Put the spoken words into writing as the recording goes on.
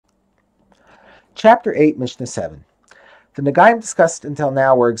Chapter 8, Mishnah 7. The Negaim discussed until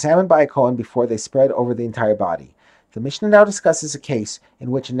now were examined by a Kohen before they spread over the entire body. The Mishnah now discusses a case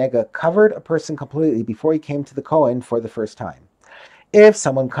in which a nega covered a person completely before he came to the Kohen for the first time. If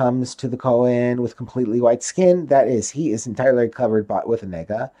someone comes to the Kohen with completely white skin, that is, he is entirely covered with a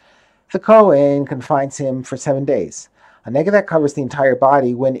nega, the Kohen confines him for 7 days. A nega that covers the entire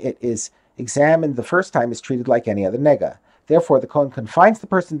body when it is examined the first time is treated like any other nega. Therefore, the Kohen confines the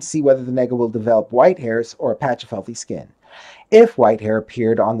person to see whether the nega will develop white hairs or a patch of healthy skin. If white hair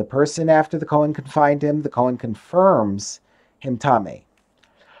appeared on the person after the Kohen confined him, the Kohen confirms him tameh.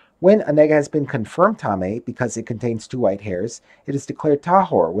 When a nega has been confirmed tameh because it contains 2 white hairs, it is declared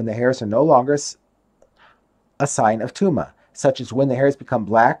tahor when the hairs are no longer a sign of tumah, such as when the hairs become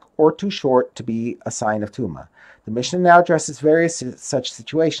black or too short to be a sign of tumah. The Mishnah now addresses various such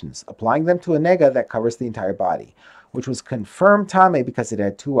situations, applying them to a nega that covers the entire body, which was confirmed tameh because it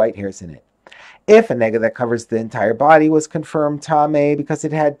had 2 white hairs in it. If a nega that covers the entire body was confirmed tameh because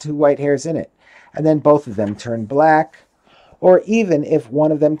it had 2 white hairs in it, and then both of them turned black, or even if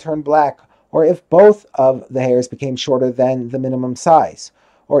one of them turned black, or if both of the hairs became shorter than the minimum size,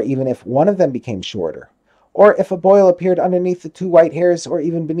 or even if one of them became shorter, or if a boil appeared underneath the 2 white hairs or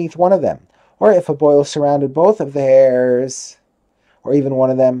even beneath one of them, or if a boil surrounded both of the hairs, or even one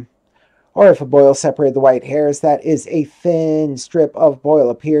of them, or if a boil separated the white hairs, that is, a thin strip of boil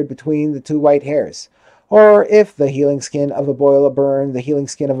appeared between the 2 white hairs, or if the healing skin of a boil, a burn, the healing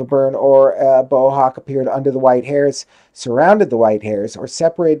skin of a burn, or a bohawk appeared under the white hairs, surrounded the white hairs, or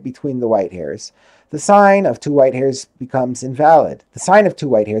separated between the white hairs, the sign of 2 white hairs becomes invalid. The sign of 2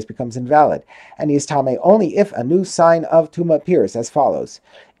 white hairs becomes invalid, and he is tameh only if a new sign of tumah appears, as follows.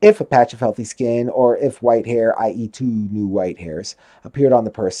 If a patch of healthy skin, or if white hair, i.e. 2 new white hairs, appeared on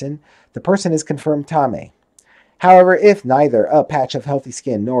the person is confirmed tameh. However, if neither a patch of healthy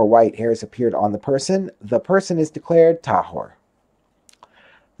skin nor white hairs appeared on the person is declared tahor.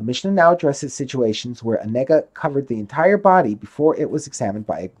 The Mishnah now addresses situations where a nega covered the entire body before it was examined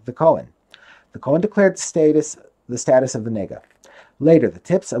by the Kohen. The Kohen declared the status of the nega. Later, the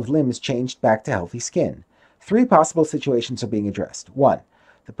tips of limbs changed back to healthy skin. 3 possible situations are being addressed. 1.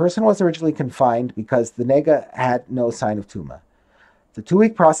 The person was originally confined because the nega had no sign of tumah. The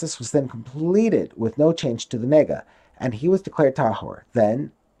 2-week process was then completed with no change to the nega, and he was declared tahor.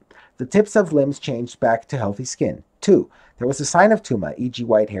 Then, the tips of limbs changed back to healthy skin. 2. There was a sign of tumah, e.g.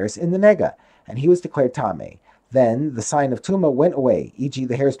 white hairs, in the nega, and he was declared tameh. Then, the sign of tumah went away, e.g.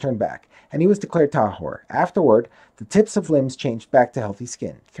 the hairs turned back, and he was declared tahor. Afterward, the tips of limbs changed back to healthy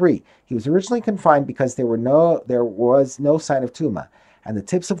skin. 3. He was originally confined because there was no sign of tumah, and the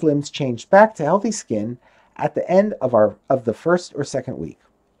tips of limbs changed back to healthy skin at the end of the first or second week.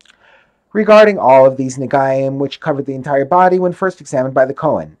 Regarding all of these Negaim, which covered the entire body when first examined by the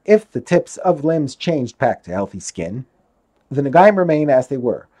Kohen, if the tips of limbs changed back to healthy skin, the Negaim remain as they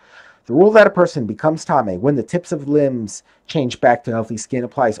were. The rule that a person becomes tameh when the tips of limbs change back to healthy skin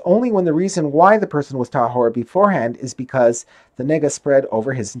applies only when the reason why the person was tahor beforehand is because the nega spread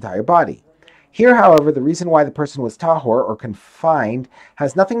over his entire body. Here, however, the reason why the person was tahor or confined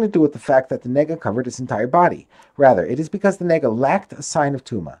has nothing to do with the fact that the nega covered his entire body. Rather, it is because the nega lacked a sign of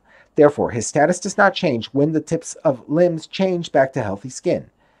tumah. Therefore, his status does not change when the tips of limbs change back to healthy skin.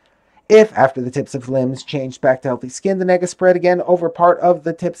 If, after the tips of limbs changed back to healthy skin, the nega spread again over part of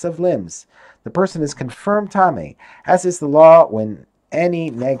the tips of limbs, the person is confirmed tameh, as is the law when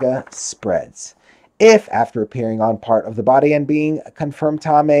any nega spreads. If, after appearing on part of the body and being confirmed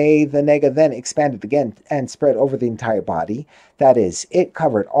tameh, the nega then expanded again and spread over the entire body, that is, it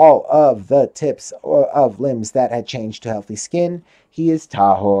covered all of the tips of limbs that had changed to healthy skin, he is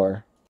tahor.